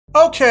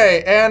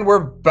Okay, and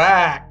we're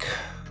back.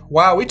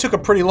 Wow, we took a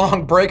pretty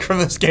long break from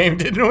this game,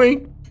 didn't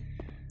we?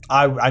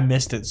 I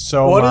missed it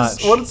so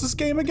much. What is this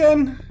game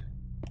again?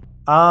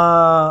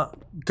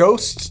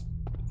 Ghost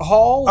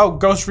Hall? Oh,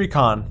 Ghost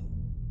Recon.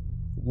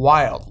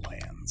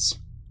 Wildlands.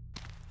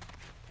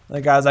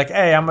 The guy's like,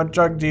 hey, I'm a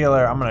drug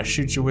dealer. I'm gonna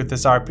shoot you with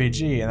this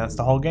RPG, and that's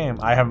the whole game.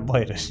 I haven't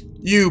played it.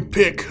 You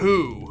pick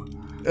who,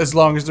 as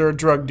long as they're a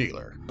drug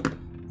dealer.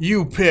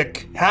 You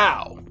pick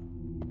how,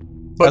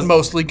 but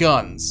mostly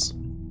guns.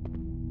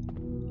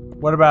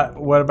 What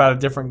about a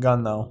different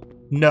gun though?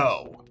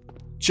 No,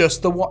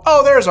 just the one.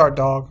 Oh, there's our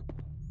dog.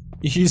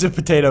 You use a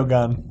potato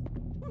gun.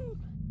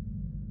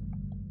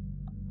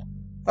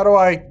 How do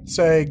I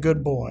say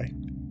good boy?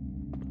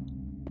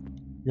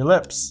 Your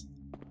lips.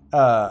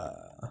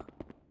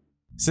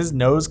 Is his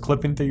nose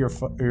clipping through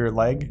your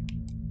leg?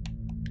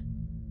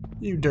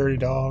 You dirty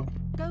dog.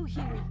 Go,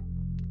 Huey.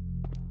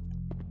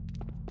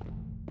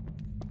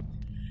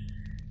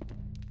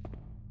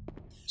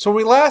 So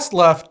we last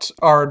left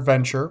our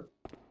adventure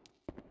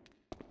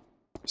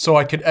so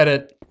I could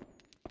edit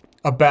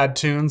a Bad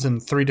Tunes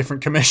and 3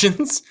 different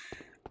commissions.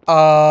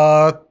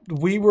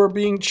 We were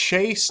being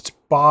chased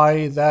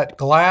by that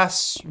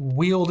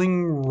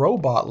glass-wielding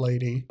robot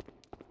lady.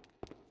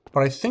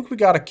 But I think we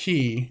got a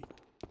key.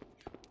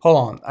 Hold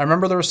on. I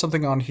remember there was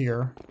something on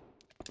here.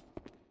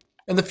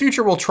 In the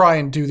future, we'll try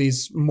and do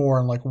these more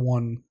in like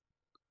one,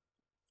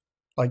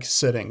 like,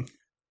 sitting.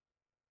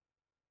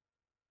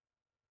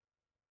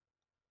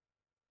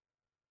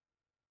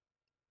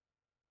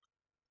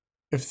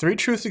 If 3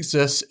 truths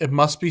exist, it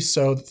must be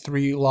so that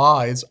 3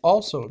 lies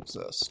also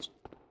exist.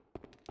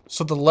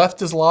 So the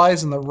left is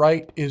lies and the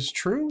right is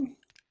true?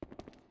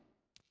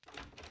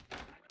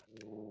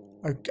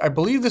 I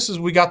believe this is,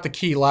 we got the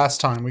key last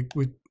time. We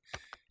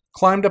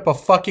climbed up a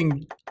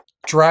fucking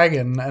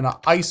dragon and an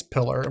ice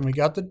pillar and we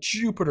got the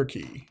Jupiter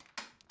key.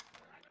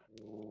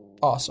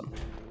 Awesome.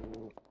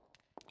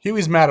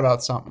 Huey's mad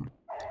about something.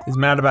 He's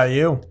mad about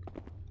you.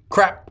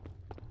 Crap.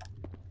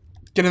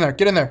 Get in there,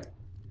 get in there.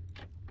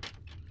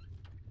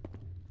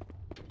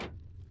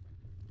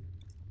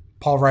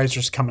 Paul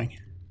Reiser's coming,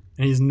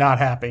 and he's not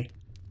happy.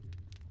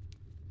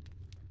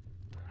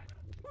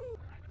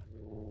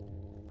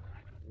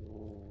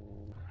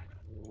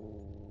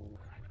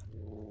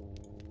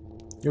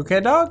 You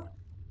okay, dog?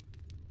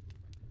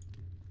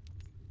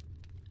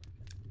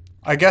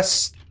 I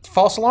guess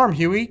false alarm,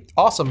 Huey.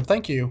 Awesome,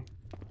 thank you.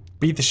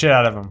 Beat the shit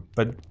out of him,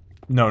 but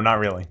no, not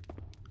really.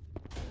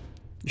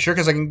 You sure?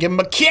 Because I can give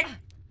him a kick.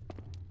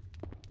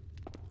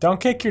 Don't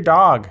kick your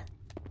dog.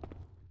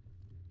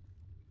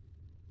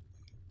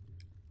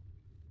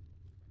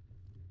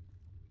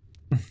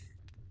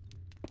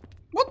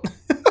 What?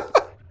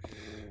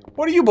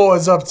 What are you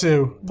boys up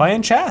to?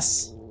 Playing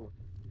chess.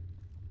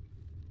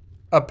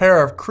 A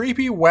pair of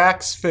creepy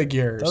wax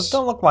figures. Those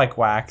don't look like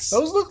wax.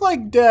 Those look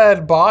like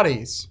dead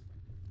bodies.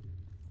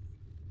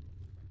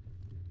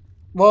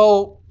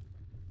 Well,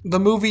 the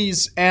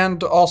movies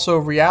and also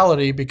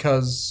reality,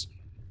 because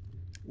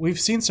we've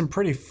seen some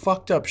pretty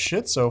fucked up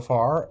shit so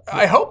far.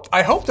 I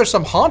hope there's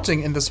some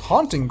haunting in this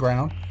haunting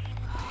ground.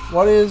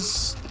 What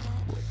is...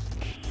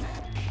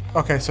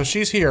 Okay, so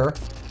she's here.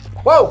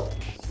 Whoa!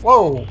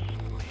 Whoa!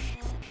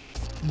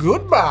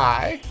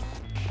 Goodbye!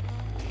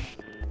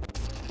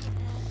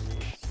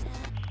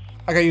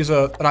 I gotta use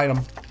an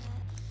item.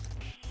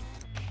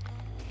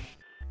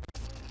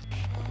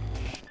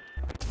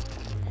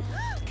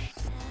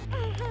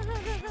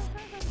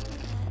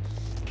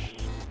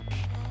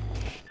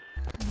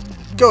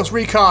 Ghost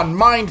Recon,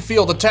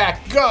 minefield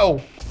attack,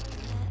 go!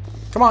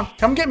 Come on,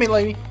 come get me,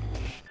 lady.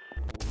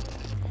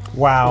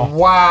 Wow.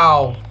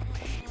 Wow.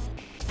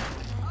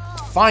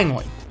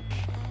 Finally.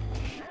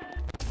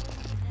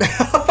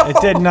 It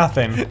did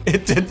nothing.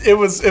 It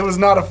was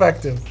not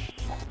effective.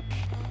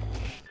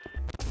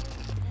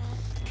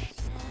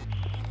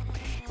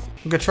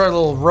 I'm gonna try a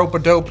little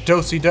rope-a-dope,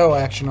 do-si-do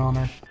action on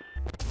her.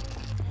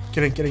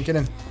 Get in, get in, get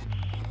in.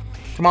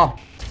 Come on.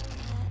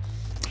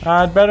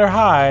 I'd better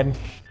hide.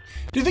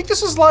 Do you think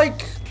this is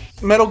like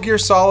Metal Gear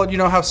Solid? You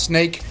know how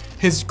Snake,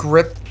 his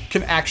grip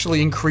can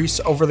actually increase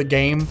over the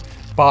game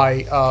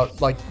by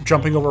like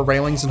jumping over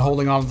railings and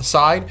holding on to the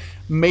side?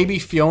 Maybe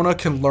Fiona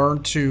can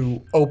learn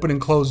to open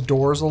and close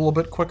doors a little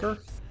bit quicker?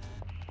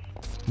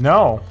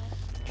 No.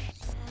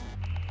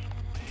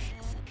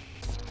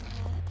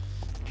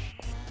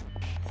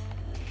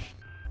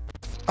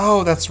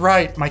 Oh, that's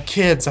right. My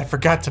kids. I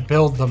forgot to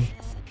build them.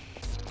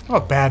 I'm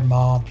a bad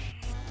mom.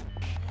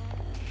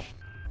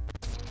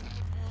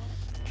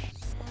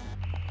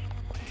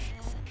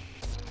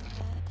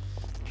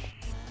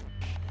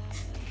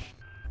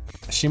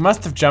 She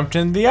must have jumped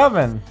in the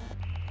oven.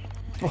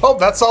 Well,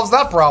 that solves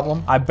that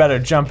problem. I better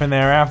jump in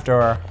there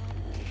after her.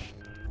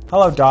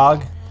 Hello,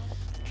 dog.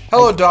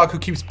 Hello, dog who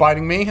keeps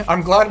biting me.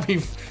 I'm glad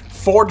we've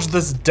forged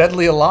this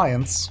deadly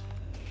alliance.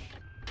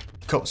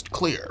 Coast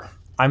clear.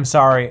 I'm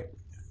sorry.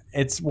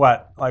 It's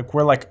what? Like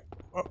we're like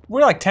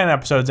 10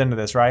 episodes into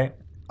this, right?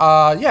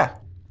 Yeah.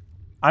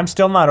 I'm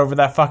still not over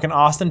that fucking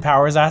Austin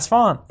Powers ass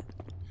font.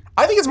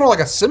 I think it's more like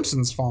a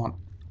Simpsons font.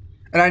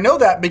 And I know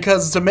that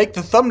because to make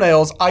the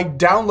thumbnails, I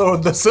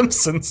downloaded the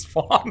Simpsons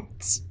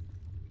font.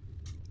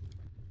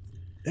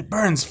 It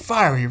burns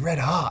fiery red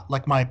hot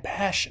like my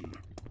passion.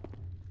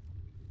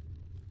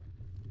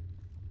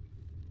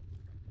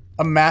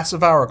 A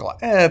massive hourglass.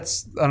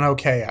 It's an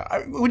okay.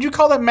 Would you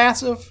call that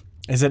massive?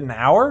 Is it an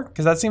hour?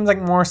 Because that seems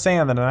like more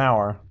sand than an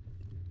hour.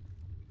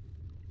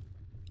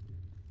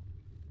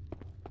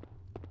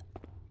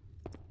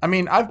 I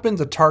mean, I've been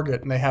to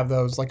Target and they have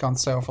those like on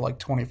sale for like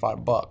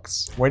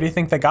 $25. Where do you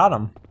think they got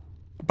them?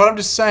 But I'm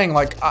just saying,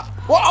 like,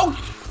 whoa!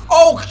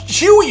 Oh,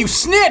 Huey, you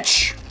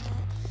snitch!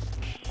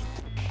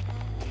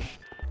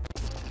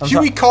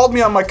 Huey called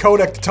me on my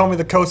codec to tell me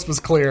the coast was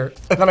clear,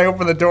 and then I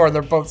opened the door and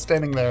they're both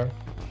standing there.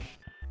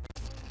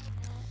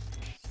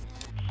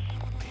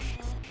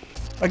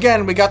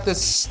 Again, we got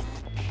this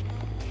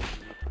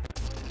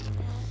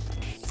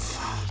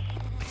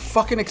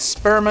fucking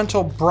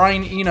experimental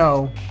Brian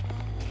Eno,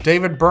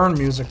 David Byrne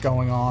music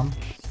going on.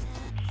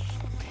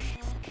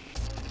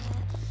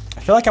 I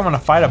feel like I'm gonna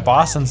fight a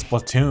boss in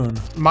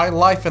Splatoon. My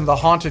Life in the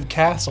Haunted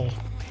Castle.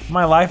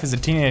 My Life is a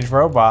Teenage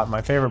Robot,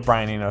 my favorite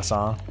Brian Eno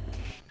song.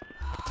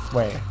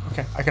 Wait.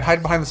 Okay, I can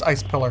hide behind this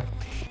ice pillar.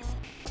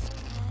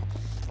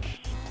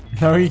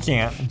 No, you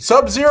can't.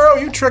 Sub-Zero,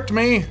 you tricked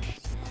me!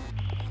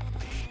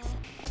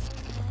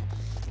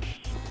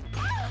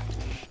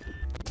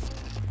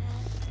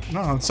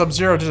 No,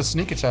 Sub-Zero did a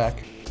sneak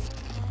attack.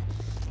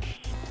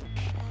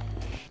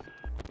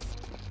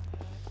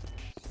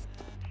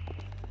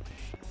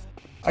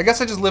 I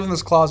guess I just live in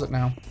this closet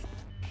now.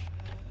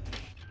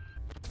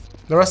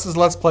 The rest of this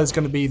Let's Play is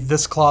going to be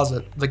this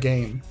closet, the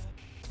game.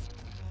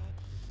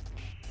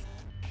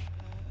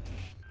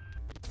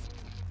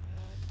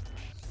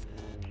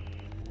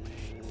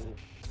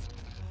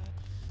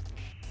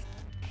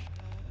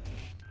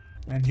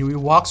 And Huey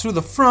walks through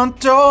the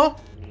front door.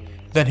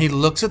 Then he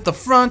looks at the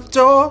front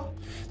door.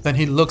 Then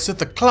he looks at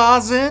the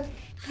closet.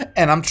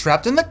 And I'm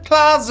trapped in the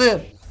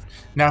closet.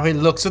 Now he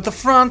looks at the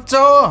front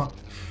door.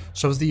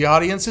 Shows the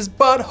audience his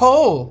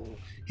butthole.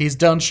 He's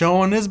done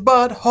showing his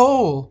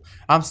butthole.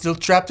 I'm still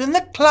trapped in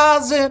the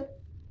closet.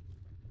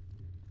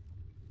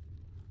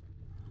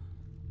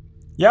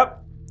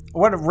 Yep.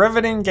 What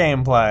riveting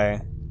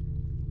gameplay.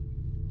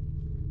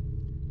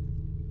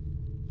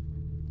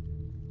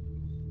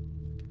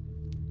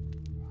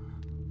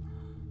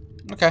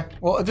 Okay,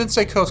 well, it didn't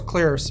say coast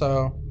clear,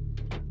 so...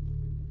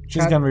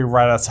 She's gonna be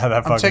right outside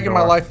that fucking door. I'm taking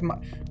my life in my...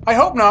 I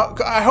hope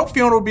not. I hope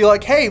Fiona will be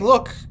like, hey,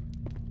 look.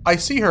 I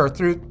see her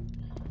through...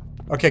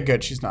 Okay,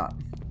 good, she's not.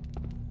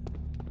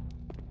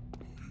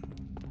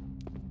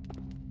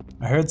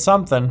 I heard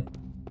something.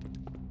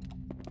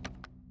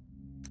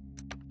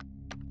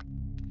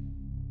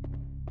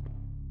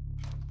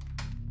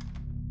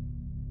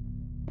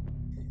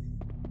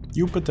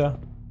 Jupiter.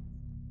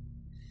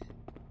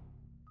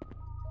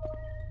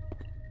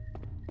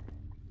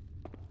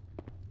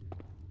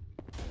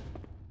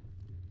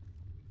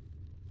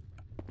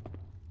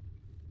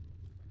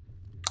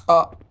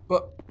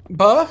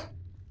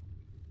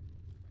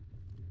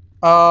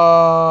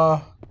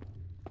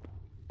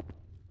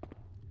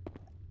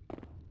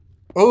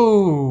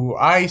 Oh,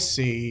 I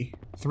see.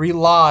 3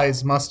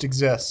 lies must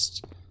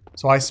exist.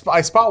 So I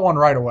spot one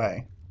right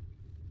away.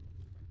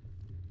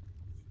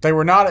 They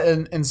were not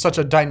in such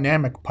a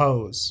dynamic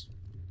pose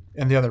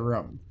in the other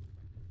room.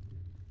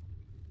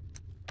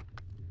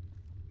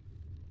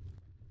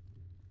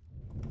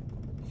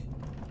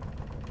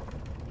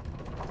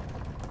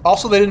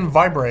 Also, they didn't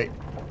vibrate.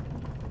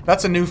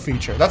 That's a new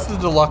feature. That's the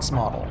deluxe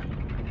model.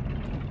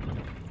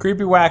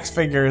 Creepy Wax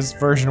Figures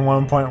version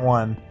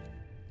 1.1.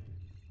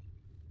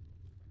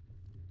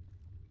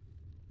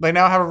 They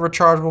now have a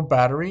rechargeable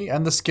battery,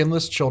 and the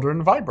skinless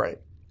children vibrate.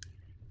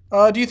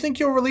 Do you think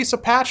you'll release a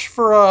patch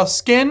for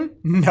skin?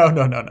 No.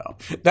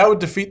 That would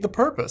defeat the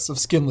purpose of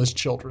skinless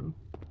children.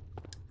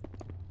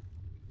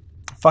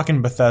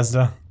 Fucking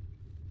Bethesda.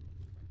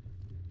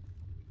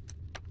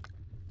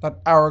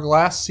 That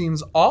hourglass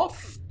seems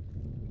off.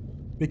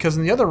 Because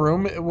in the other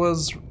room, it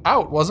was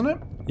out, wasn't it?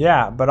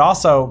 Yeah, but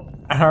also,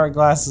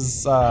 Hourglass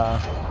is,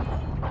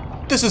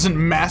 This isn't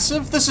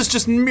massive, this is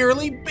just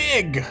merely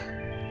big.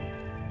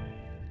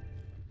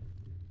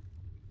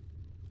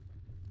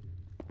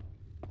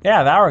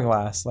 Yeah, the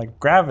Hourglass, like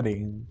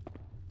gravity.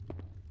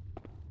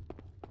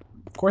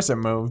 Of course it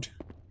moved.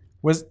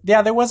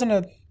 There wasn't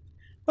a...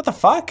 What the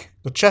fuck?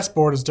 The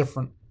chessboard is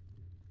different.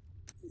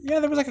 Yeah,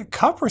 there was like a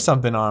cup or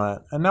something on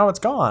it, and now it's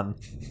gone.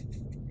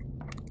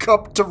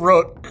 Cup to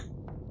rook.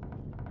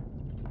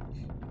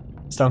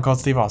 Stone Cold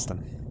Steve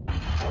Austin.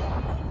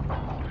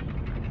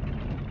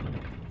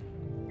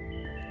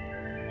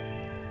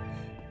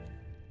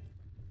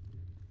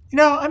 You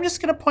know, I'm just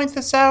gonna point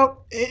this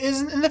out.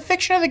 In the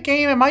fiction of the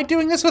game, am I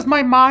doing this with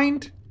my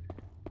mind?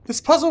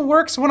 This puzzle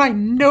works when I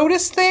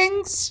notice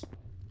things?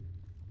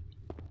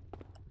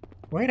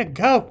 Way to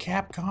go,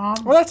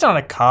 Capcom. Well, that's not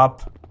a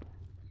cup.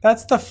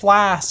 That's the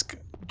flask,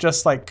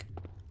 just like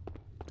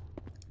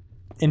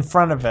in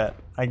front of it,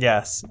 I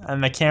guess.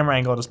 And the camera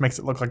angle just makes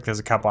it look like there's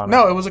a cup on it.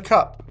 No, it was a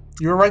cup.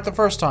 You were right the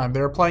first time.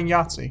 They were playing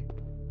Yahtzee.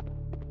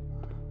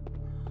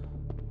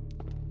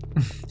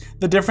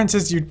 The difference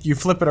is you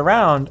flip it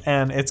around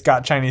and it's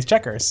got Chinese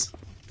checkers.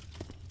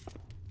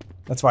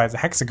 That's why it's a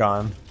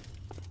hexagon.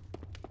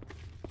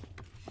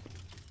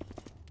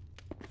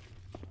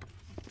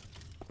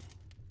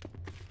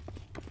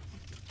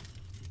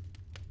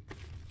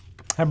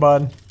 Hi,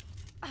 bud.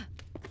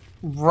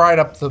 Right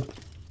up the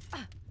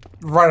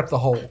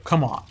hole.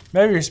 Come on.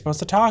 Maybe you're supposed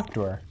to talk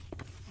to her.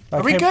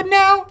 Like, Are we hey, good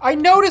now? I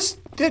noticed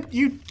that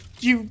you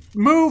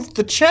moved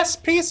the chess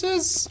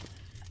pieces.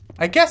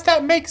 I guess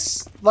that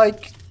makes,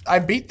 like, I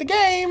beat the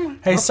game.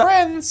 Hey, We're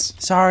friends.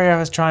 Sorry I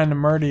was trying to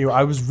murder you.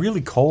 I was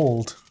really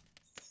cold.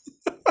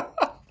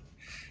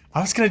 I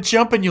was gonna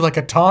jump in you like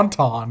a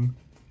tauntaun.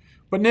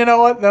 But you know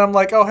what? Then I'm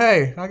like, oh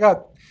hey, I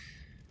got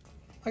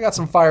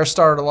some fire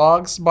starter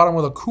logs. Bought them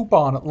with a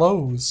coupon at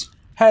Lowe's.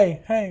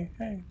 Hey, hey,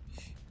 hey.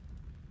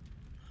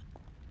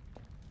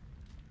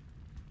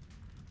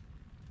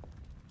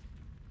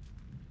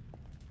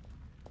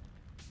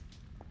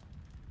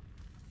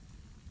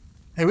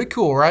 Hey, we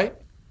cool, right?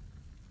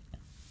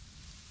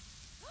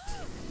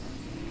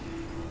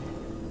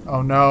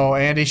 Oh no,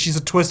 Andy, she's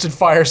a twisted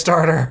fire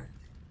starter.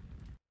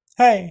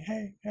 Hey,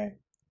 hey, hey.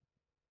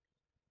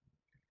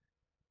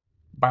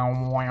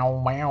 Bow,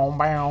 wow, bow,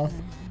 bow.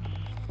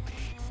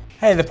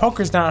 Hey, the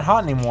poker's not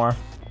hot anymore.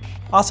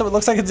 Also, it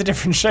looks like it's a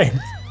different shape.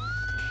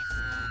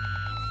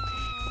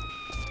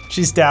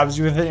 She stabs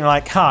you with it and you're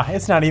like, ha,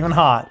 it's not even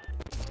hot.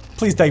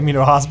 Please take me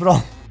to a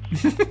hospital.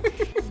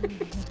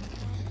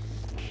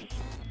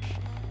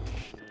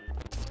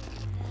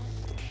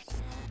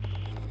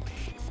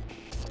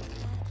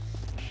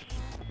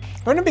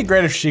 Wouldn't it be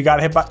great if she got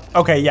hit by...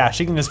 Okay, yeah,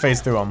 she can just phase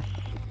through them.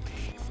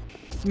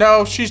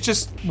 No, she's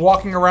just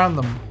walking around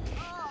them.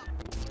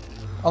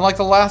 Unlike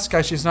the last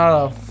guy, she's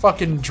not a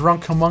fucking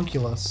drunk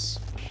homunculus.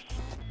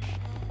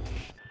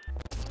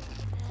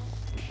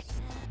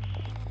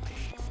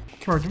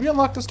 Come here, did we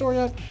unlock this door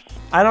yet?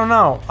 I don't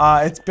know.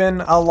 It's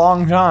been a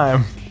long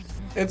time.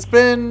 It's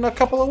been a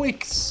couple of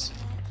weeks.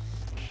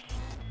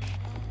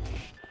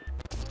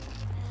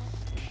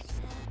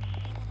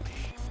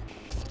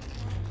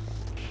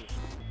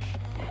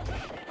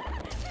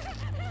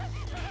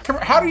 Come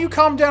here, how do you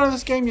calm down in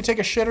this game? You take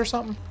a shit or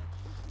something?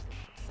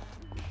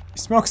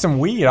 Smoke some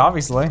weed,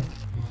 obviously.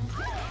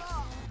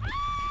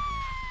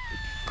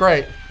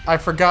 Great. I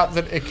forgot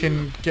that it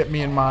can get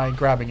me in my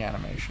grabbing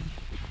animation.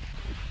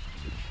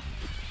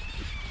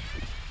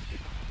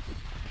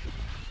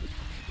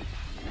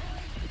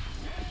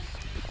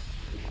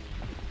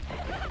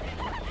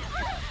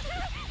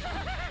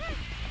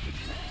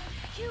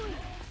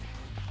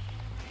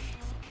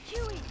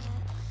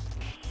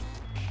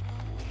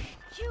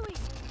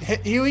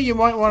 Huey, you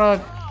might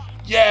want to...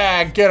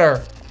 Yeah, get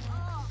her.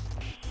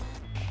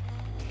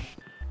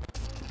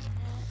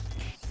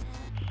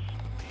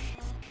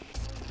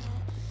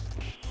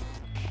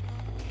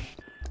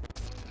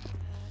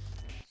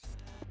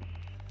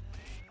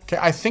 Okay,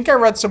 I think I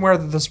read somewhere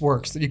that this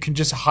works, that you can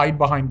just hide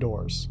behind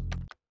doors.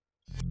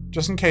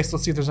 Just in case,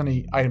 let's see if there's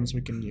any items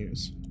we can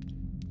use.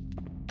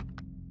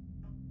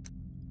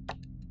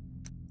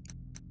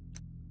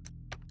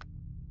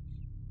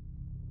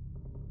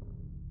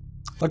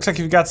 Looks like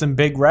you've got some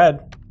big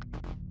red.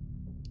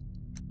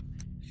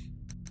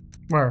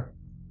 Where?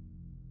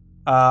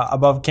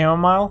 Above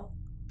chamomile?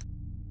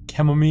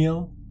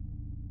 Chamomile?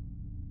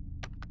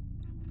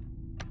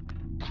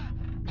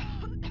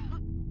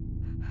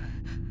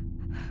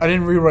 I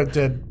didn't read what it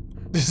did.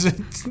 Is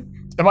it...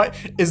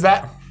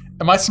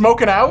 Am I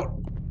smoking out?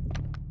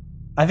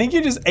 I think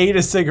you just ate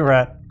a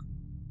cigarette.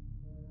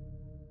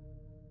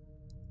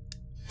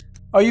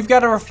 Oh, you've got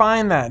to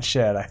refine that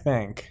shit, I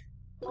think.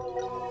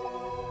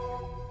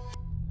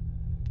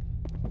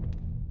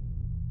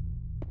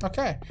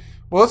 Okay.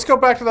 Well, let's go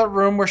back to that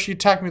room where she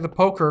attacked me with the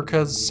poker,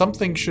 because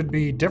something should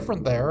be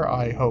different there,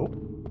 I hope.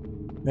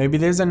 Maybe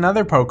there's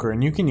another poker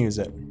and you can use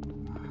it.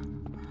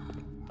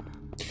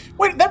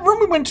 Wait, that room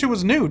we went to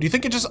was new. Do you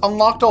think it just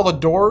unlocked all the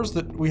doors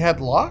that we had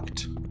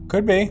locked?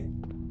 Could be.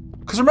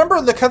 Because remember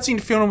in the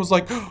cutscene, Fiona was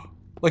like,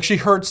 like she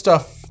heard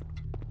stuff,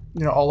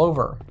 you know, all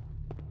over.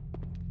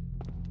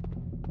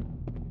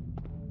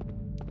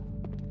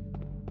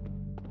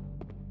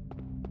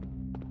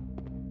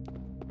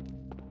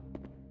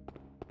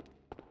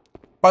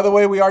 By the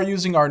way, we are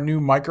using our new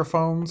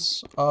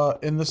microphones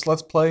in this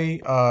Let's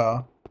Play.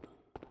 I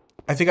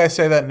think I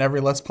say that in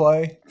every Let's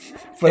Play.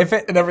 But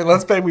in every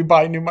Let's Play, we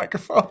buy new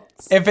microphones.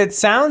 If it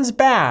sounds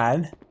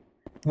bad,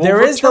 We'll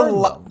there is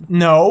return them.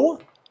 No.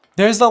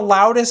 There's the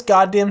loudest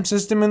goddamn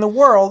system in the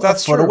world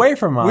That's a foot true. away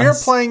from us. We are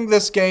playing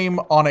this game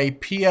on a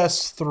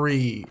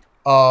PS3,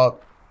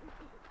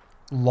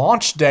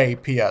 launch day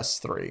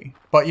PS3.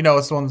 But, you know,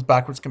 it's the one that's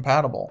backwards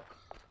compatible.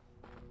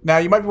 Now,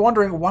 you might be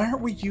wondering, why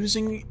aren't we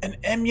using an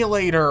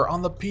emulator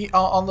on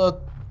the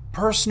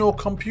personal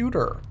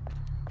computer?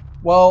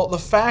 Well, the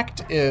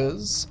fact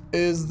is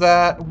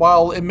that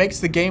while it makes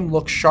the game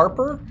look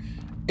sharper,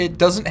 it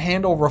doesn't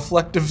handle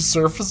reflective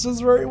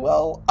surfaces very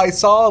well. I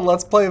saw a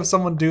Let's Play of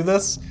someone do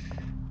this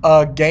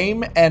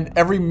game, and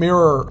every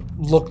mirror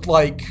looked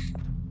like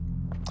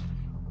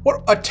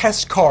a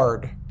test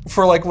card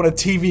for like when a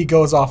TV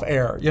goes off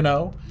air, you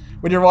know?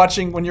 When you're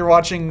watching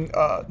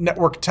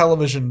network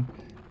television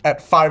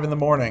at 5 in the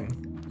morning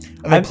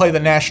and they play the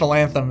national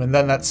anthem and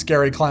then that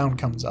scary clown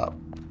comes up.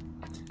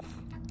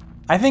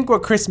 I think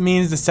what Chris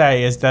means to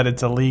say is that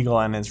it's illegal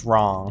and it's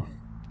wrong.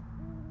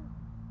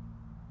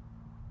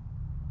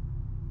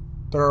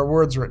 There are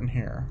words written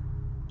here.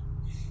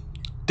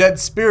 Dead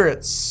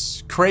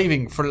spirits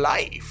craving for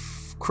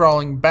life,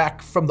 crawling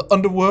back from the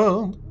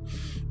underworld.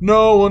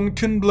 No one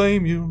can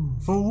blame you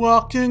for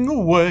walking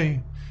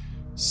away.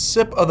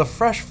 Sip of the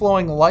fresh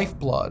flowing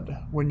lifeblood.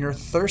 When your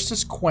thirst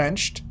is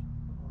quenched,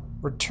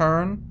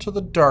 return to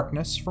the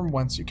darkness from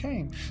whence you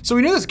came. So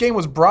we knew this game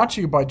was brought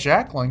to you by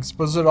Jack Links.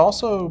 Was it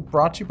also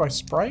brought to you by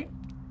Sprite?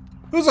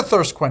 Who's a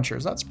thirst quencher?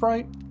 Is that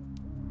Sprite?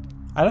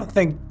 I don't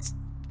think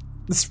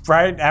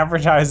Sprite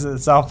advertises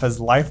itself as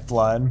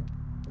lifeblood.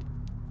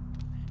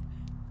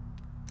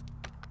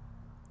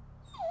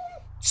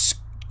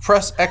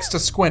 Press X to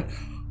squint.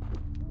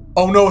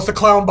 Oh no, it's the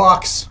clown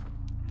box.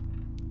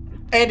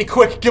 Andy,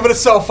 quick, give it a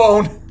cell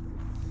phone.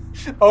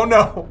 Oh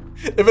no.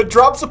 If it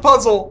drops a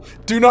puzzle,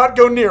 do not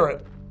go near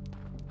it.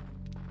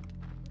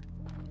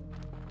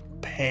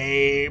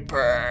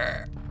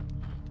 Paper.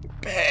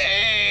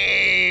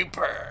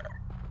 Paper.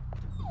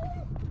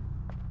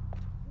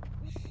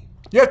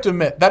 You have to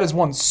admit, that is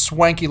one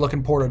swanky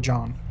looking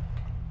Porta-John.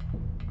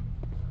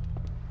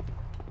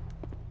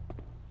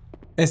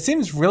 It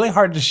seems really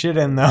hard to shit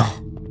in though.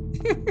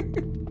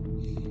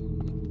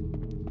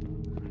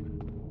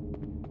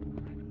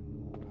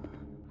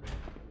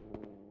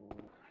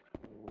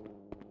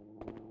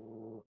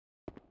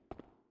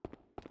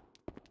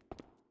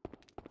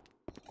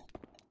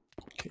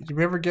 Did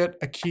we ever get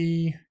a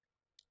key?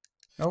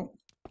 Nope.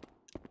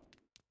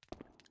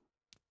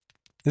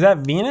 Is that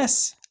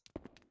Venus?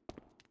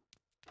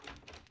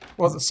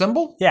 Was it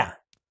symbol? Yeah.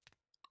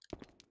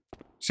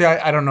 See,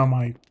 I don't know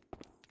my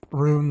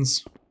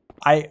runes.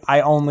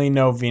 I only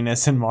know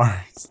Venus and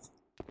Mars.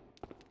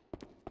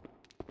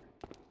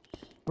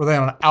 Were they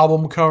on an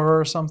album cover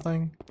or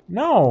something?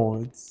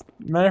 No, it's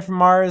men are from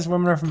Mars,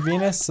 women are from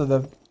Venus, so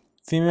the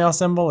female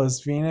symbol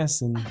is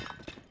Venus and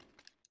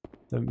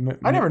the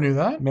I never knew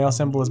that. male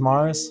symbol is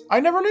Mars. I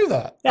never knew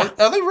that. Yeah.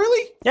 Are they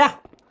really? Yeah.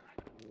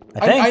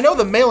 I think. I know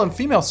the male and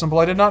female symbol.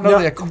 I did not know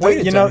they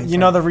equated to anything. You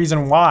know the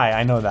reason why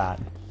I know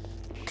that.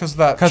 Because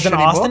that Because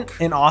book?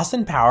 in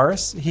Austin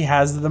Powers, he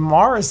has the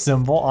Mars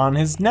symbol on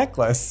his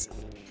necklace.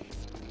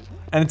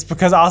 And it's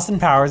because Austin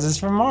Powers is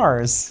from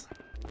Mars.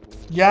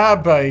 Yeah,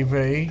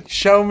 baby.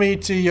 Show me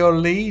to your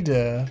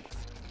leader.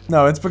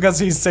 No, it's because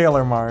he's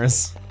Sailor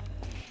Mars.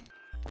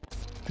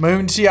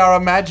 Moon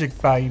Tiara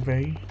Magic,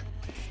 baby.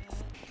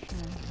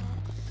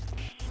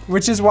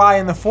 Which is why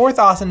in the 4th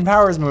Austin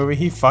Powers movie,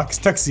 he fucks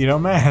Tuxedo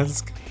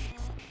Mask.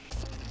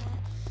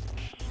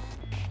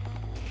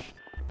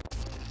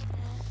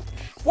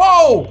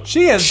 Whoa!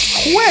 She is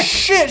quick!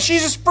 Shit,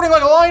 she's just sprinting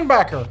like a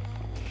linebacker.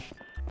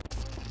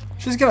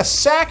 She's gonna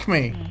sack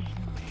me.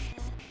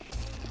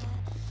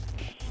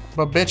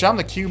 But bitch, I'm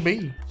the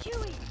QB.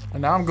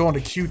 And now I'm going to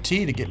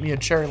QT to get me a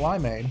cherry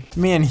limeade.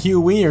 Me and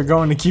Huey are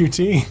going to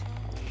QT.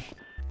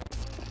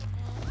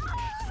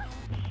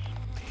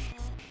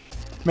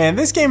 Man,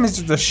 this game is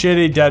just a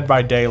shitty Dead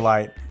by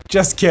Daylight.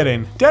 Just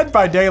kidding. Dead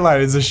by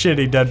Daylight is a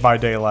shitty Dead by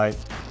Daylight.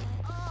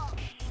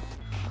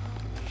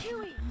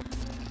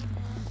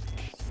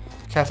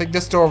 Okay, I think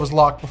this door was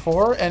locked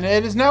before, and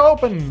it is now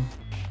open.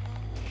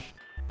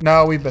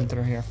 No, we've been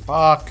through here.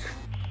 Fuck.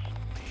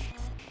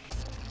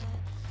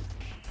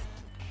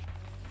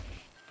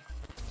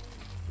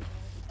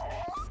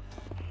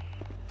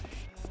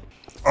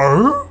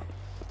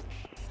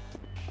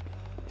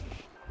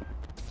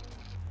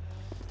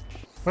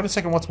 Wait a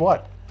second, what's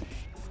what?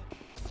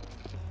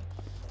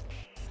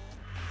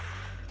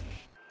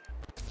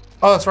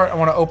 Oh, that's right, I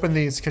want to open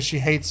these because she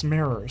hates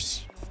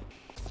mirrors.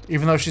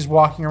 Even though she's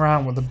walking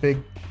around with a big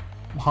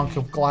hunk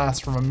of glass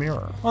from a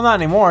mirror. Well, not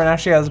anymore. Now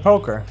she has a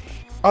poker.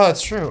 Oh,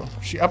 that's true.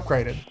 She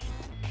upgraded.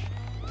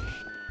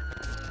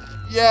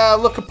 Yeah,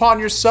 look upon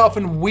yourself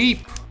and weep.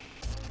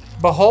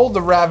 Behold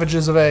the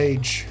ravages of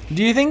age.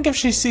 Do you think if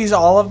she sees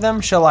all of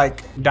them, she'll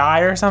like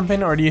die or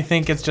something? Or do you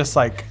think it's just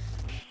like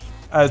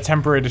a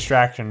temporary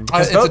distraction?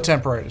 It's a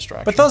temporary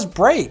distraction. But those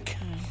break.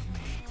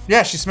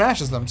 Yeah, she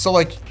smashes them. So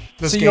like,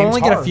 this So game's you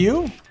only get a hard.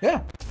 few?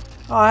 Yeah.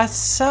 Oh, that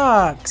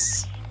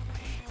sucks.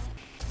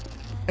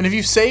 And if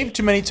you save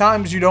too many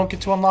times, you don't get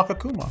to unlock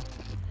Akuma.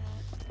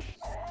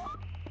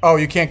 Oh,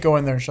 you can't go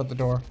in there and shut the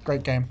door.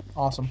 Great game.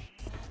 Awesome.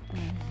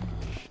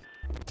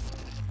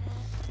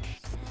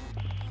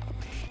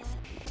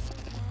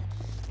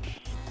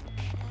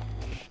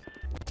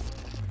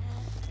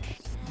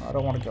 I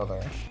don't want to go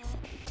there.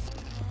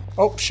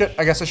 Oh, shit.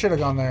 I guess I should have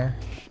gone there.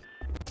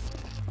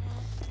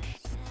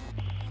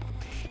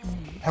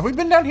 Have we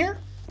been down here?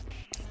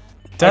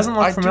 Doesn't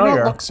look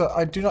familiar.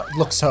 I do not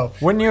look so.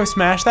 Wouldn't you have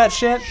smashed that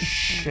shit?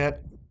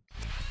 Shit.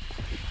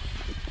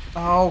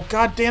 Oh,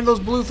 god damn those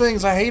blue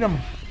things. I hate them.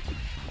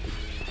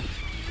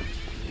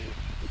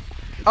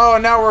 Oh,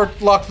 and now we're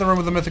locked in the room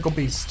with the mythical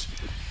beast.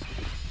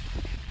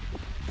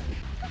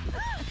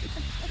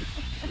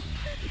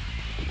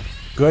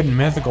 good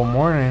mythical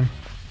morning.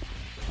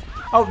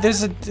 Oh,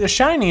 there's a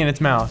shiny in its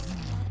mouth.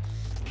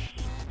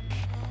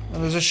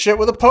 And there's a shit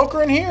with a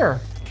poker in here.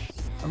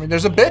 I mean,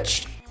 there's a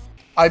bitch.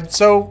 I'm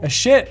so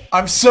upset.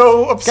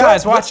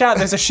 Guys, watch out,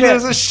 there's a shit.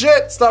 There's a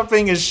shit. Stop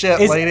being a shit,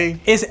 lady.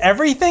 Is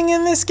everything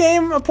in this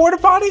game a porta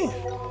potty?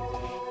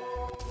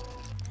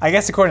 I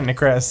guess according to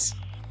Chris.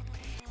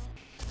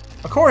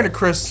 According to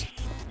Chris,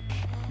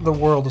 the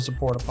world is a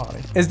porta potty.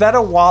 Is that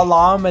a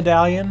Voila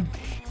medallion?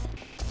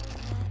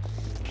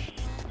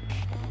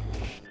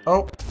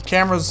 Oh, the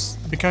camera's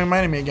becoming my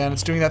enemy again.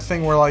 It's doing that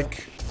thing where,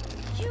 like,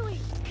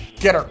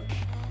 get her.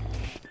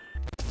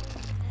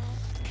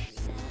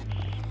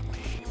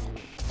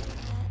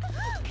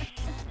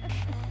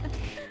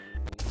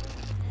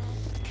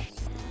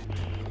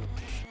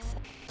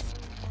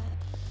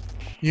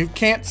 You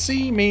can't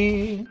see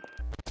me.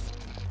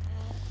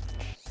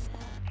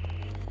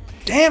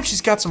 Damn,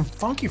 she's got some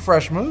funky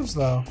fresh moves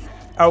though.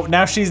 Oh,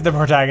 now she's the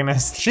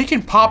protagonist. She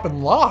can pop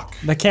and lock.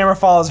 The camera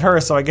follows her,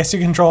 so I guess you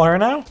control her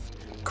now?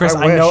 Chris,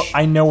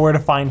 I know where to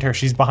find her.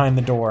 She's behind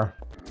the door.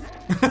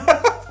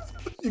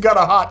 You got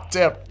a hot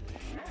tip.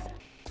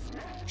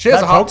 She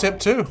has a hot tip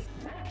too.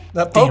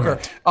 That poker.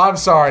 I'm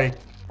sorry.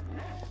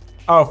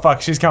 Oh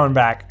fuck, she's coming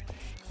back.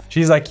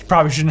 She's like, you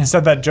probably shouldn't have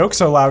said that joke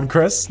so loud,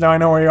 Chris. Now I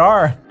know where you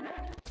are.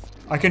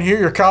 I can hear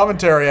your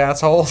commentary,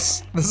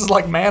 assholes. This is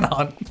like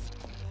Manhunt.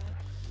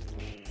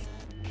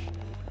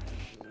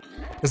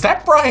 Is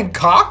that Brian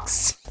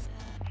Cox?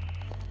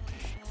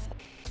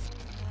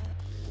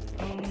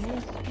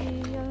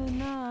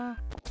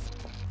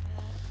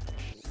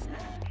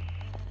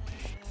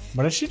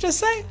 What did she just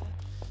say?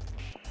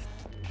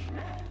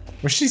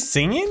 Was she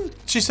singing?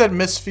 She said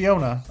Miss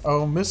Fiona.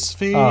 Oh, Miss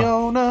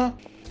Fiona,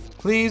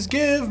 please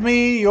give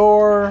me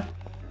your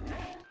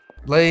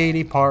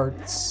lady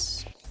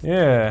parts.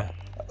 Yeah.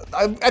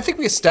 I think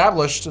we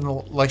established,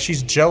 like,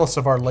 she's jealous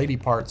of our lady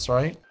parts,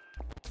 right?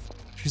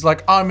 She's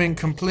like, I'm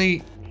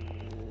incomplete.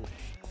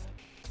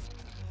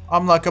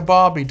 I'm like a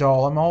Barbie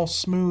doll. I'm all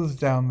smooth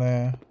down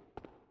there.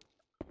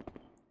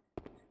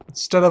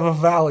 Instead of a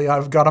valley,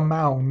 I've got a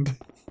mound.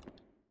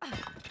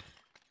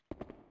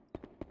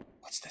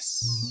 What's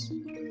this?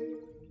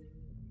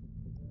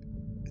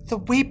 The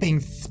Weeping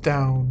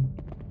Stone.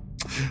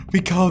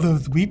 We call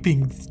those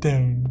Weeping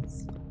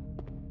Stones.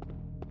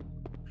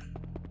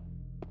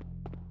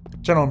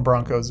 Gentleman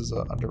Broncos is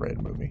an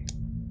underrated movie.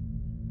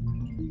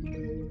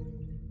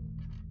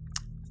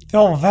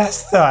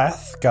 Sylvester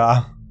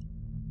Esker.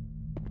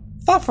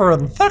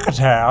 Suffering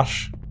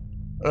succotash.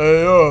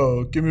 Hey,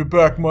 yo, give me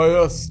back my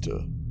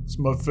Esther. It's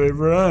my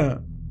favorite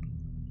aunt.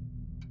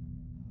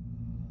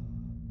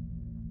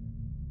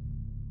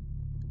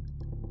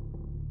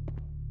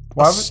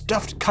 A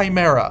stuffed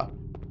chimera.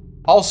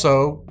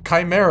 Also,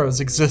 chimeras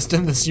exist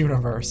in this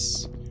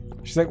universe.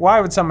 She's like, why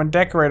would someone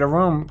decorate a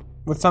room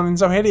with something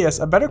so hideous?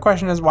 A better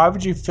question is, why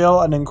would you fill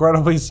an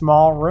incredibly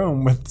small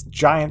room with a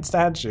giant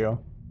statue?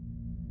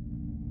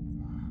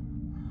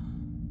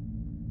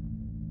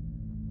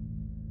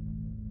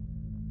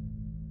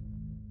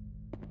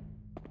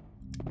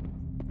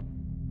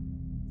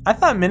 I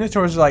thought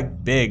minotaurs were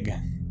like big.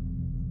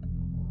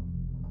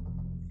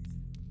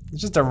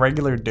 It's just a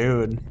regular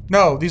dude.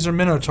 No, these are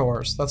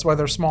minotaurs. That's why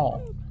they're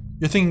small.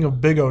 You're thinking of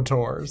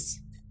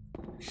bigotors.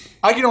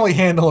 I can only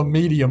handle a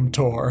medium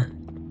tor.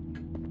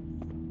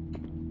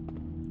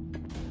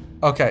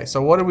 Okay,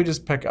 so what did we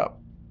just pick up?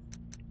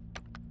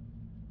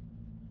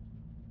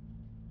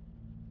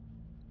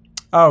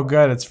 Oh,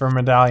 good. It's for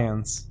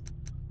medallions.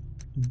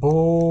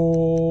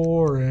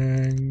 Boring.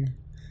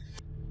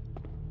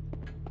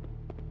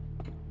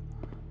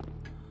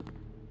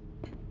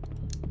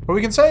 But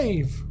we can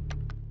save.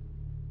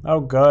 Oh,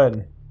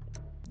 good.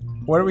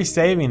 What are we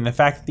saving? The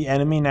fact that the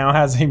enemy now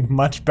has a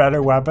much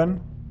better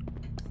weapon?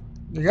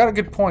 You got a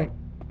good point.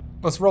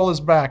 Let's roll this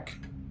back.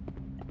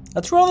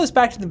 Let's roll this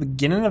back to the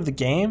beginning of the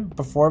game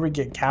before we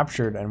get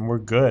captured and we're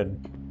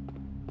good.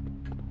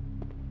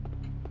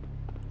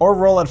 Or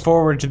roll it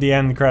forward to the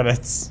end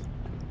credits.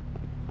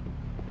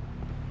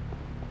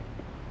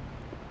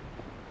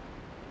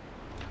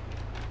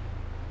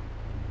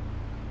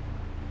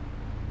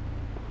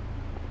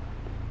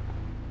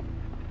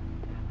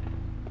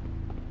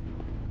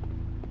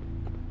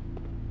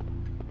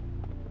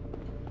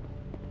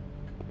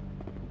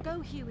 Go,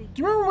 Huey.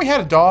 Do you remember when we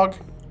had a dog?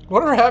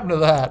 Whatever happened to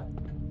that?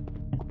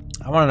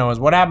 I want to know is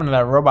what happened to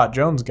that Robot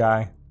Jones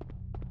guy?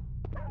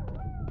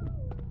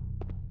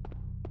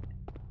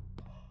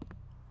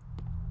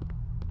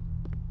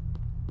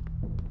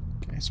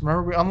 Okay, so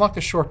remember we unlocked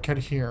the shortcut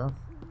here.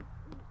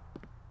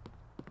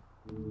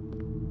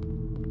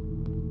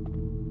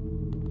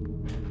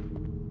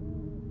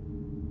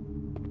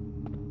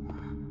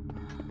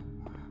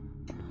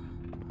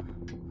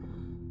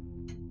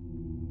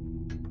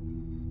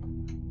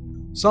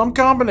 Some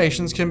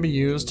combinations can be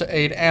used to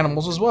aid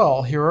animals as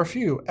well. Here are a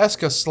few.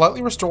 Eska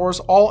slightly restores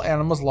all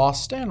animals'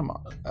 lost stamina.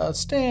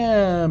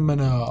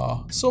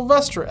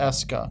 Sylvester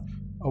Eska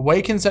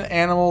awakens an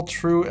animal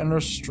true inner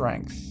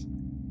strength.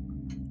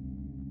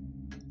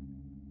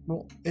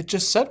 Well, it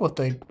just said what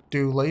they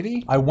do,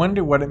 lady. I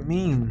wonder what it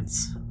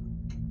means.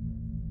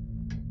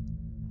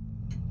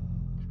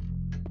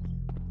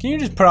 Can you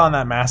just put on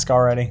that mask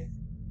already?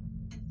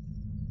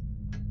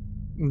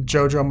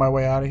 Jojo, my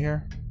way out of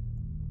here.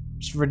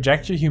 Just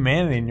reject your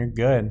humanity and you're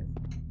good.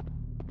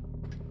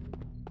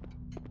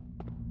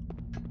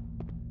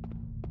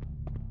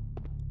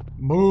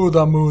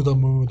 Muda, muda,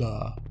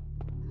 muda.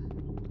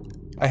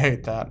 I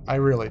hate that. I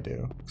really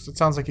do. Because it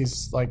sounds like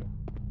he's like...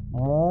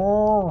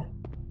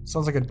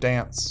 Sounds like a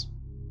dance.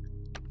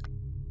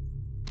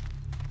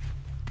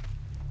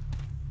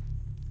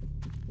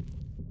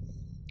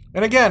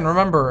 And again,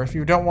 remember, if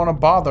you don't want to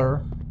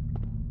bother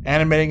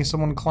animating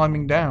someone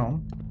climbing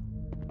down,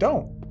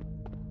 don't.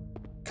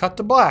 Cut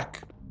to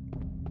black.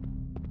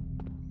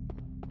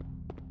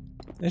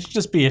 It should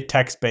just be a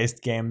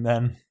text-based game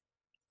then.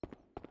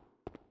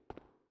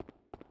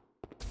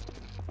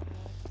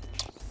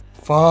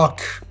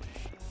 Fuck.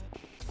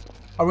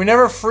 Are we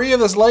never free of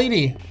this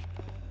lady?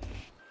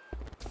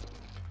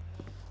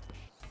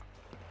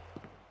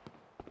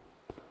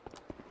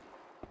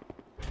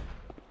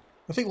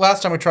 I think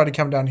last time we tried to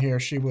come down here,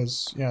 she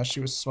was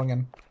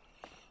swinging.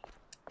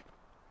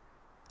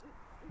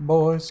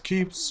 Boys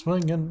keep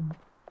swinging.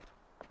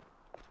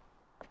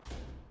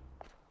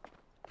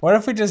 What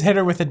if we just hit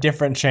her with a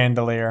different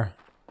chandelier?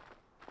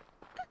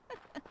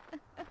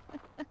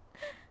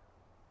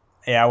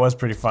 Yeah, it was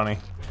pretty funny.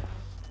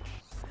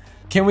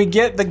 Can we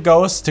get the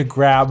ghost to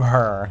grab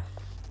her?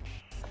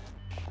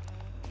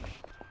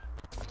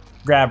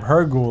 Grab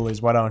her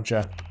ghoulies, why don't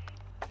you?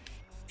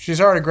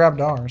 She's already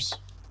grabbed ours.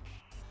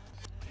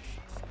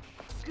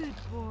 Good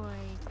boy.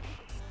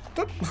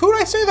 Who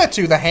did I say that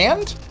to? The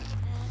hand?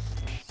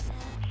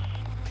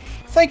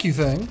 Thank you,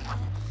 thing.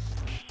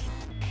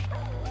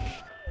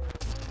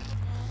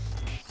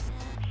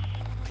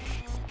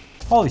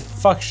 Holy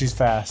fuck, she's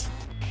fast.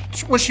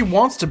 When she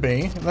wants to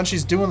be, and then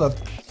she's doing the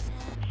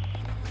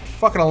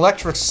fucking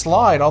electric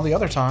slide all the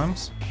other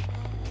times.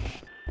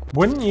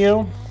 Wouldn't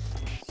you?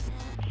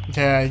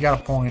 Yeah, you got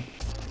a point.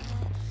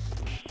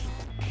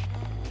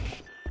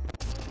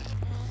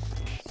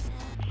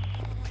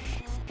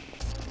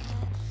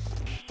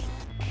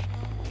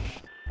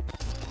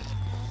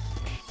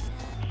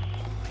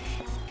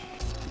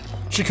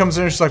 She comes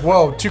in and she's like,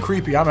 whoa, too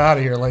creepy. I'm out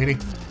of here, lady.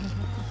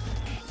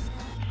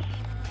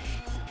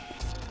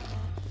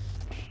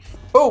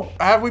 Oh,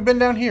 have we been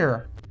down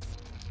here?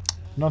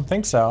 I don't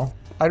think so.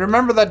 I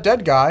remember that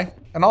dead guy,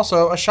 and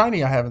also a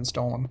shiny I haven't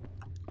stolen.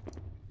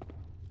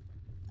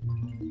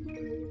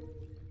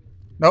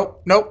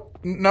 Nope, nope,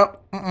 no,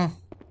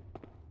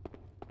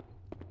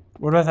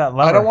 What about that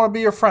lever? I don't want to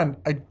be your friend.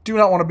 I do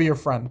not want to be your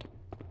friend.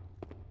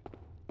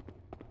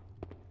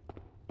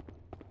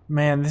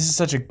 Man, this is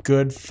such a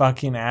good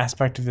fucking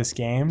aspect of this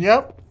game.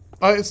 Yep.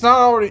 It's not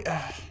already...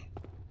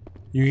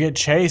 You get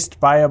chased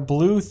by a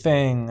blue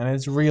thing, and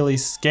it's really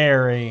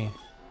scary.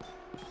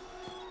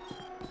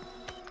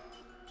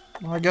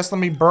 Well, I guess let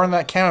me burn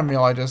that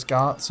chamomile I just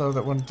got so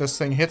that when this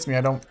thing hits me,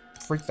 I don't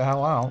freak the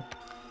hell out.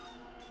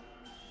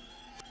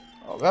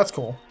 Oh, that's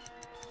cool.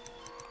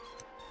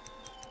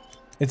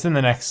 It's in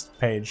the next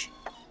page.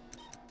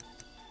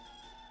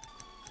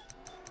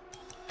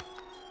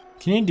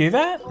 Can you do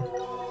that?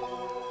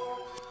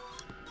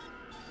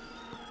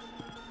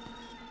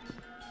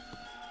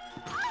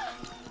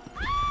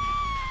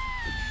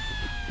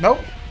 Nope.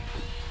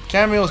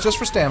 Chamomile is just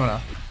for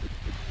stamina.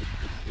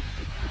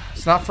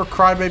 It's not for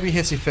crybaby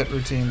hissy fit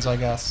routines, I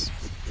guess.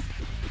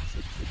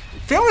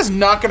 Fiona's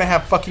not gonna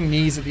have fucking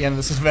knees at the end of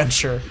this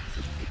adventure.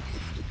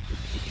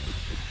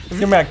 It's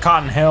gonna be at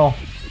Cotton Hill.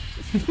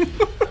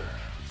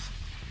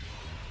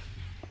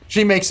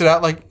 She makes it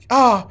out like,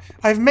 oh,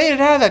 I've made it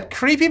out of that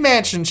creepy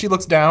mansion. She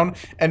looks down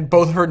and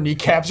both her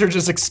kneecaps are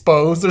just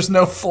exposed. There's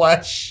no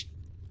flesh.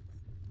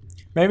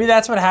 Maybe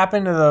that's what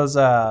happened to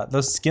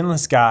those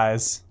skinless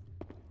guys.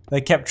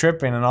 They kept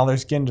tripping and all their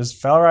skin just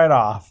fell right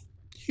off.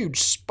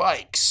 Huge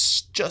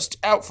spikes just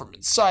out from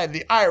inside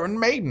the Iron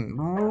Maiden,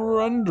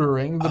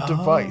 rendering the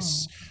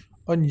device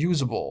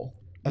unusable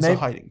as a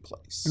hiding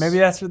place. Maybe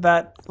that's what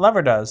that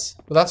lever does.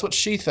 But that's what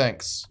she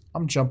thinks.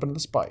 I'm jumping the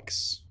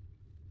spikes.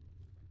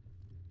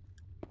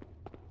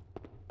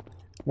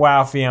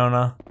 Wow,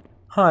 Fiona.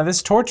 Huh,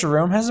 this torture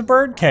room has a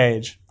bird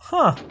cage.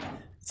 Huh,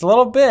 it's a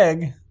little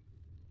big.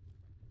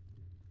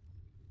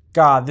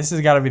 God, this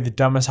has got to be the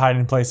dumbest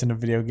hiding place in a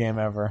video game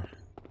ever.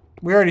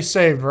 We already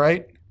saved,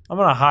 right? I'm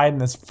gonna hide in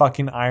this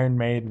fucking Iron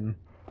Maiden.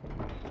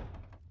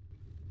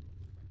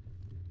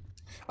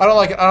 I don't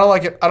like it. I don't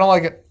like it. I don't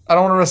like it. I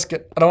don't want to risk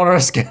it. I don't want to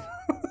risk it.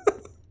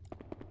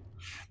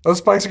 Those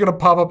spikes are going to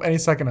pop up any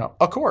second now.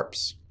 A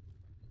corpse.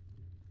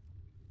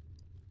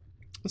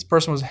 This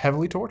person was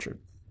heavily tortured.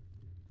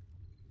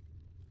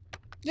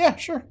 Yeah,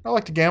 sure. I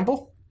like to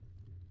gamble.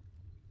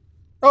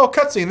 Oh,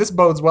 cutscene. This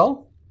bodes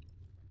well.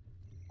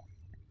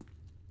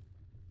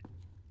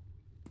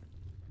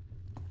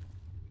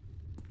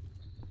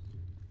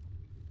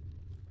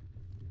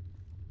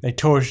 They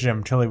tortured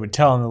him till he would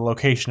tell them the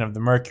location of the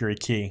Mercury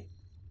key.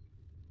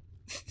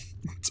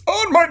 It's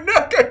on my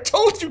neck! I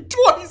told you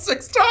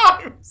 26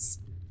 times!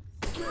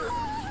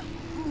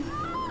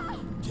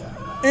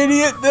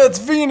 Idiot, that's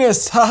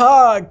Venus!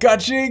 Haha,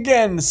 got you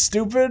again,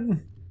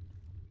 stupid.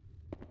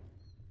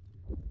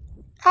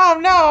 Oh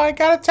no, I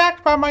got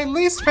attacked by my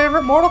least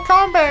favorite Mortal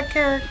Kombat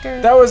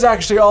character. That was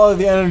actually all of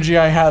the energy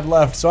I had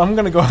left, so I'm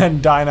gonna go ahead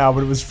and die now,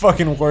 but it was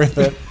fucking worth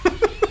it.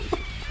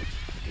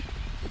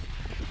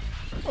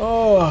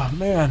 Oh,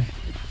 man.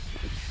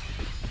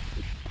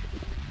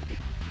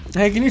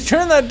 Hey, can you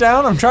turn that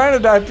down? I'm trying to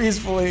die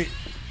peacefully.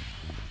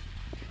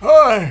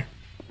 Hi,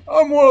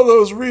 I'm one of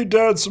those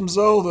re-dads from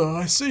Zelda.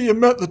 I see you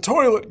met the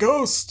toilet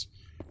ghost.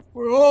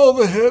 We're all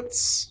the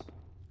hits.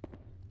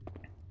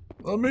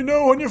 Let me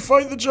know when you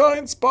fight the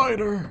giant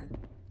spider.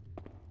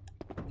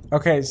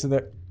 Okay, so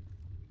there...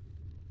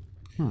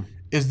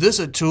 Is this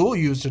a tool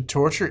used to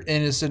torture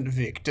innocent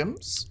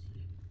victims?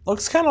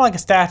 Looks kind of like a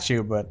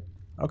statue, but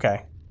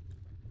okay.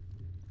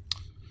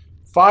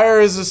 Fire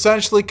is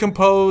essentially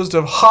composed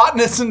of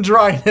hotness and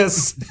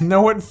dryness.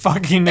 No, it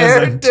fucking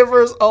Air isn't.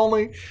 differs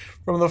only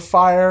from the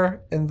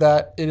fire in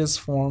that it is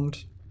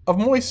formed of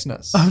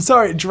moistness. I'm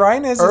sorry,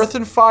 dryness is... Earth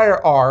and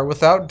fire are,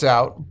 without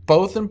doubt,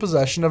 both in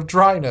possession of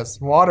dryness.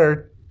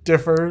 Water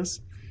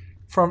differs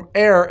from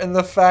air in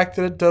the fact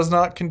that it does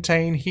not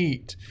contain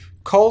heat.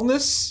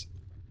 Coldness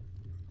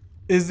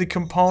is the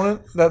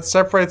component that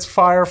separates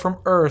fire from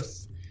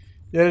earth,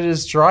 yet it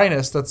is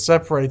dryness that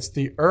separates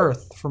the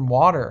earth from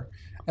water.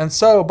 And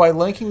so, by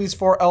linking these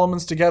four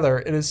elements together,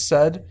 it is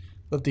said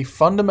that the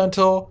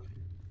fundamental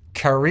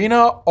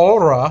Karina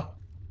Aurea,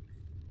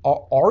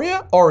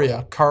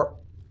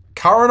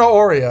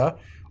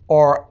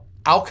 or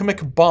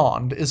alchemic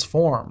bond is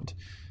formed,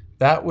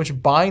 that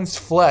which binds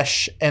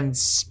flesh and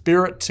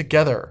spirit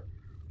together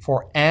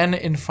for an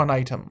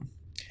infinitum.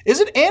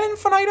 Is it an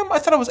infinitum? I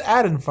thought it was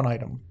ad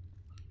infinitum.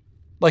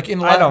 Like in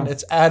Latin,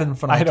 it's ad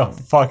infinitum. I don't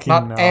fucking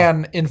not know.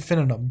 an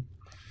infinitum.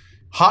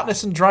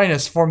 Hotness and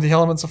dryness form the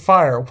elements of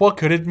fire. What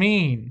could it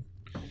mean?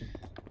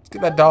 Let's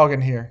get that dog in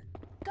here.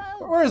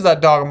 Where is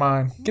that dog of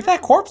mine? Get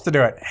that corpse to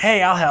do it.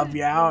 Hey, I'll help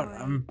you out.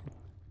 Come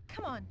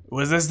on.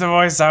 Was this the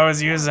voice I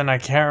was using? I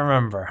can't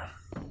remember.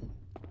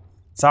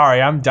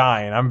 Sorry, I'm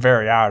dying. I'm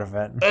very out of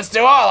it. Let's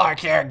do all our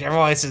character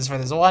voices for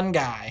this one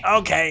guy.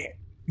 Okay.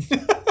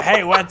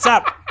 Hey, what's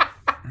up?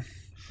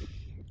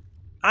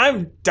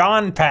 I'm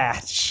Don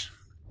Patch.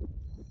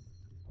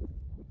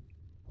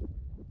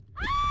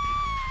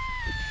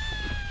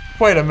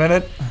 Wait a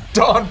minute.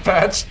 Don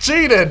Patch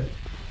cheated.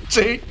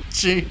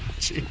 Cheated.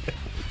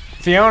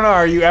 Fiona,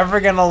 are you ever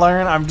gonna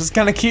learn? I'm just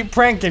gonna keep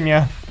pranking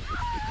you.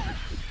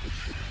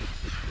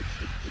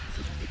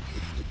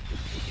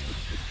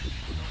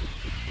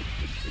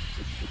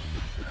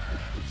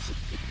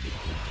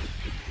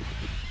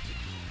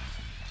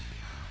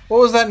 What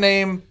was that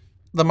name?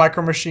 The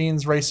Micro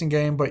Machines racing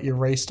game, but you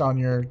raced on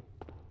your,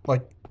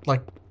 like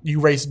you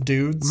raced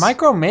dudes.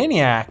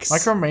 Micromaniacs.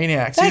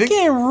 Micromaniacs. That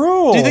game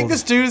rules. Do you think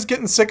this dude is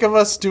getting sick of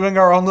us doing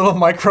our own little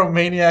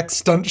Micromaniac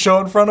stunt show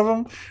in front of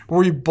him, where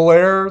we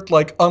blare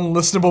like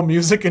unlistenable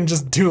music and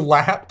just do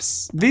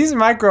laps? These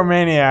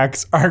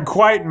Micromaniacs are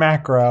quite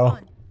macro.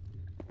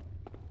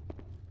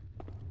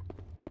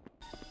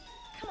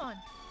 Come on.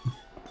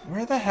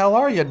 Where the hell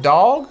are you,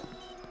 dog?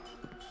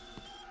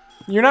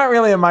 You're not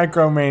really a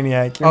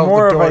Micromaniac. You're Oh,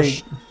 more the of door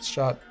a.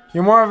 shut.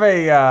 You're more of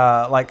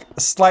a like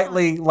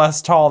slightly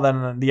less tall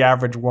than the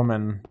average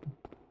woman.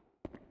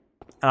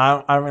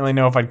 And I don't really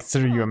know if I'd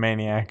consider you a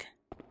maniac.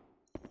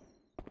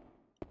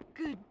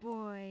 Good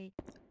boy.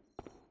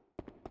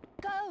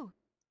 Go.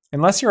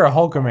 Unless you're a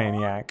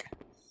Hulkamaniac.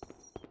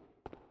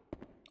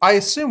 I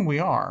assume we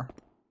are.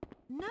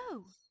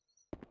 No.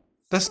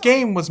 This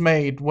game was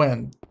made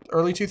when?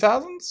 Early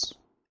 2000s?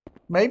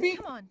 Maybe?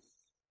 Come on.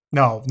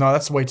 No,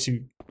 that's way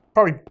too...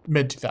 Probably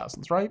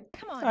mid-2000s, right?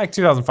 Come on. Like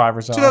 2005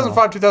 or so.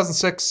 2005,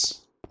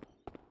 2006.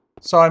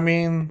 So, I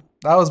mean,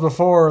 that was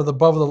before the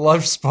Bubba the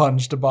Love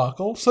Sponge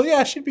debacle. So,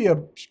 yeah, she'd be a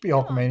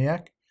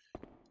Hulkamaniac.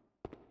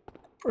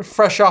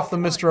 Fresh off the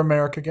Mr.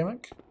 America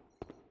gimmick.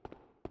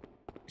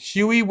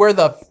 Huey, where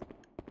the...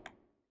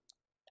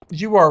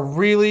 You are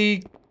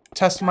really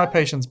testing my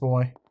patience,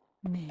 boy.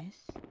 Miss.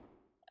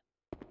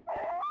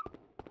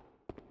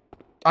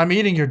 I'm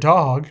eating your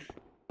dog.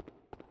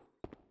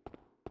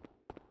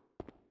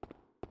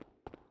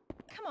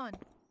 Come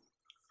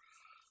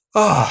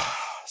on.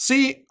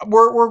 See,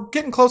 we're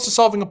getting close to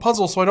solving a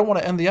puzzle, so I don't want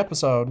to end the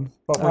episode.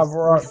 But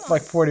We're at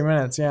like 40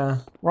 minutes, yeah.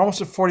 we're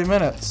almost at 40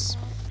 minutes.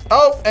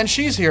 Oh, and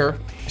she's here.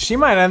 She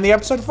might end the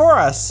episode for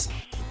us.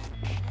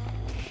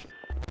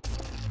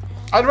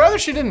 I'd rather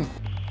she didn't.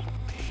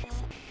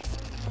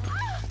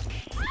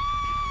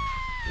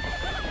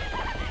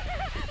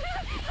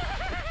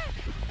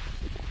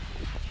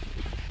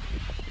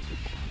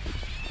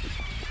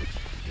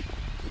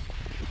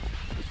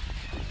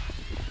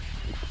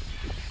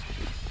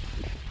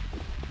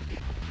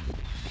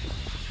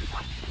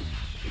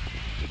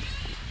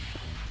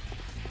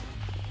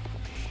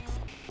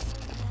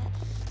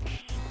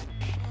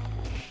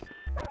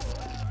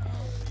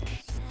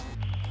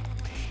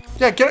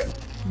 Yeah, get it.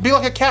 Be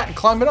like a cat and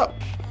climb it up.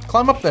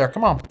 Climb up there.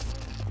 Come on.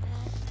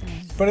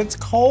 But it's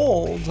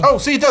cold. Oh,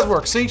 see, it does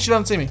work. See, she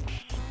doesn't see me.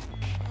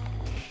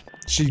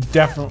 She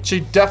definitely. She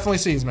definitely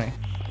sees me.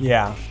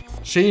 Yeah.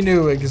 She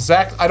knew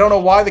exactly. I don't know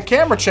why the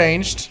camera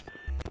changed,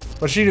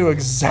 but she knew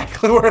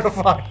exactly where to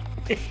find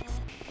me.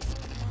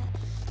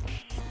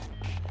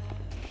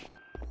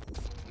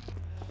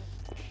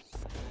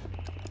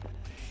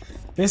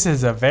 This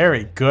is a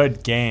very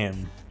good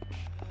game.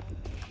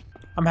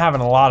 I'm having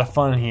a lot of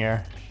fun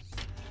here.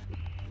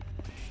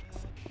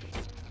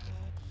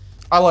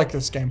 I like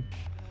this game.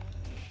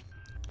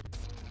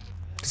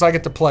 Because I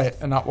get to play it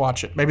and not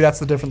watch it. Maybe that's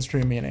the difference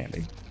between me and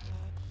Andy.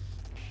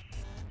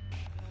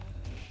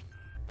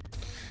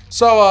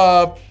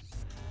 So,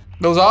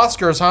 those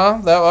Oscars, huh?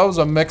 That was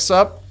a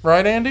mix-up,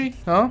 right, Andy?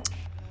 Huh?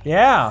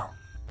 Yeah.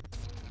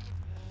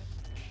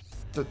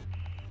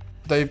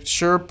 They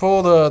sure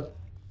pulled a...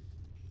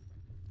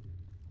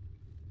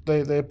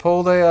 They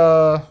pulled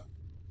a,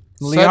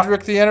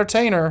 Cedric the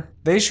Entertainer.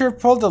 They sure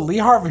pulled a Lee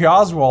Harvey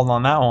Oswald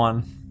on that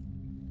one.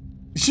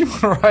 You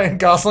know Ryan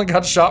Gosling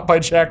got shot by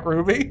Jack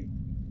Ruby?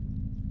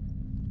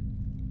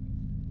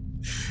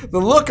 The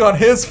look on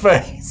his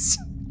face.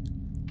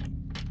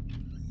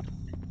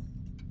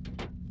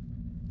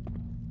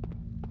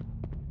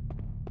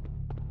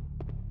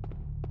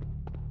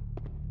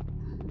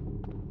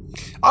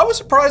 I was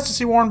surprised to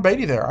see Warren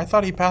Beatty there. I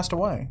thought he passed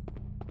away.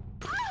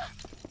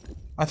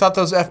 I thought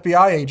those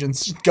FBI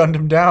agents gunned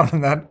him down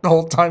in that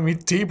old-timey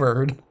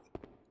T-Bird.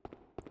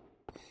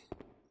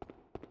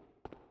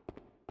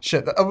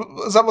 Shit,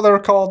 is that what they were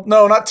called?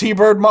 No, not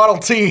T-Bird, Model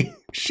T.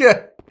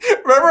 Shit.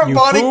 Remember when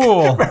Bonnie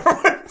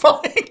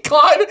and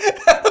Clyde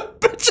had the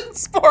bitchin'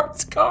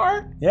 sports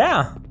car?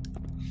 Yeah.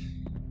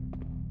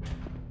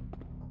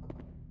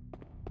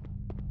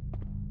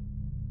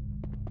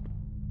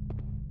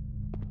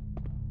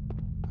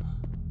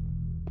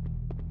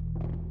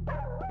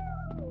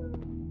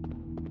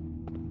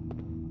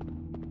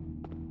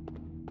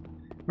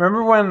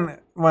 Remember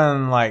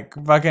when like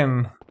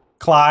fucking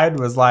Clyde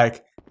was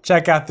like,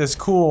 check out this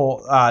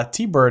cool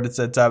T-Bird, it's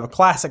a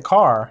classic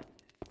car.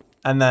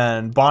 And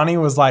then Bonnie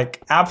was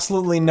like,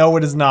 absolutely no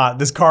it is not.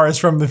 This car is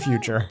from the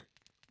future.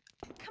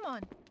 Come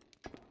on.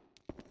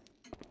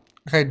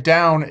 Okay,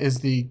 down is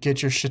the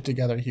get your shit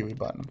together Huey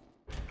button.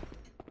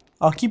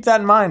 I'll keep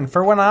that in mind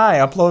for when I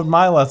upload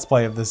my Let's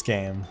Play of this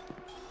game.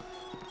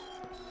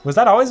 Was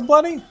that always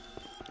bloody?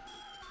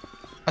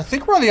 I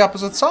think we're on the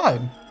opposite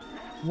side.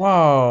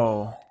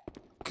 Whoa.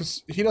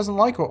 Because he doesn't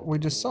like what we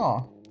just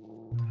saw.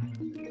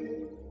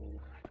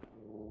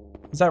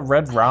 Is that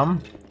red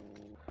rum?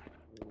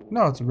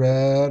 No, it's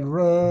red,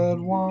 red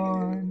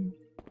wine.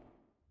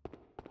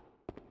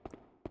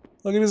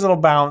 Look at his little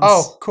bounce.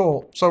 Oh,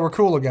 cool. So we're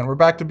cool again. We're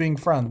back to being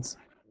friends.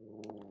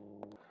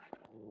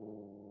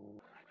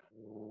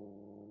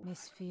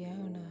 Miss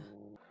Fiona.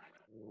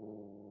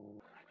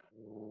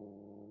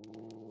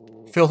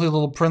 Filthy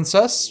little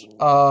princess.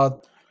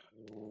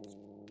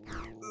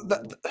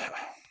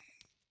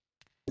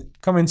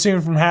 Coming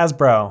soon from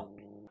Hasbro.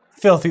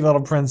 Filthy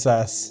little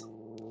princess.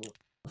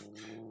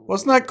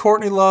 Wasn't that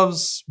Courtney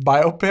Love's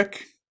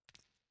biopic?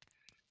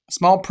 A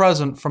small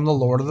present from the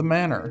Lord of the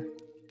Manor.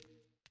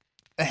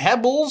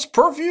 Hebble's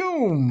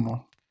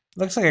perfume.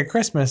 Looks like a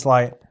Christmas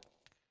light.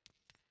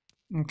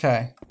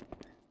 Okay.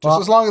 Just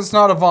Well, as long as it's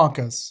not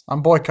Ivanka's.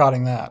 I'm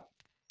boycotting that.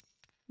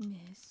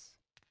 Miss,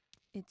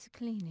 it's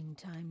cleaning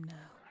time now.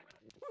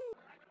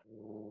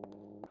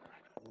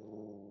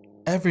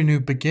 Every new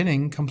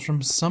beginning comes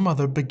from some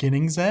other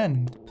beginning's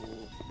end.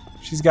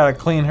 she's got to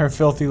clean her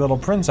filthy little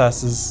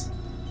princesses.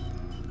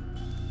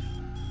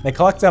 They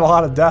collected a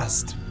lot of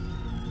dust.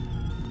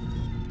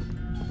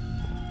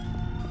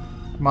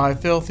 My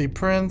filthy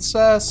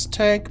princess,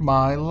 take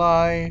my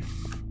life.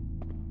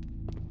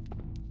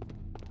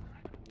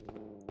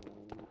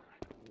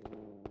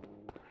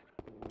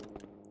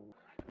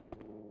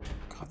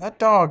 God, that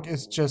dog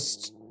is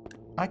just...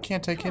 I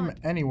can't take him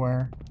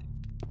anywhere.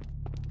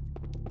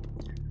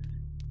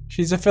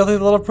 She's a filthy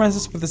little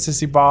princess with a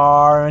sissy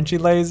bar, and she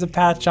lays a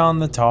patch on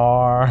the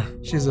tar.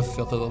 She's a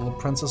filthy little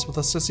princess with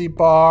a sissy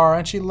bar,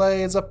 and she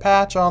lays a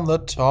patch on the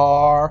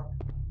tar.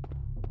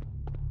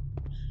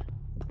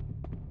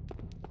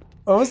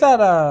 What was that,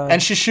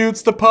 And she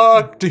shoots the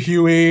puck to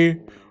Huey,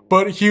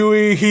 but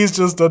Huey, he's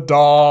just a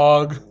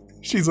dog.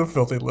 She's a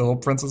filthy little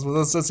princess with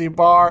a sissy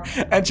bar,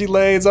 and she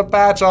lays a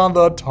patch on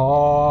the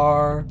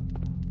tar.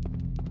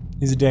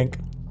 He's a dink.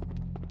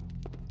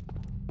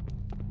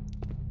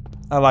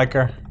 I like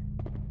her.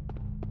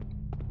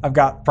 I've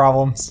got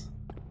problems.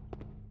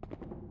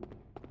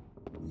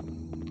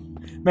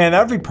 Man,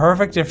 that would be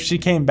perfect if she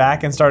came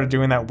back and started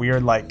doing that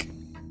weird, like,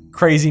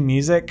 crazy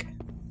music.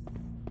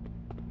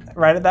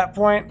 Right at that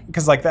point.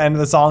 Because, like, the end of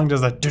the song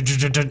does a...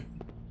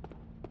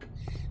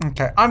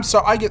 Okay, I'm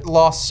sorry. I get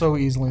lost so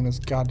easily in this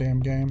goddamn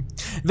game.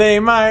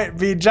 They might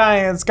be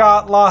giants,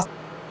 got lost.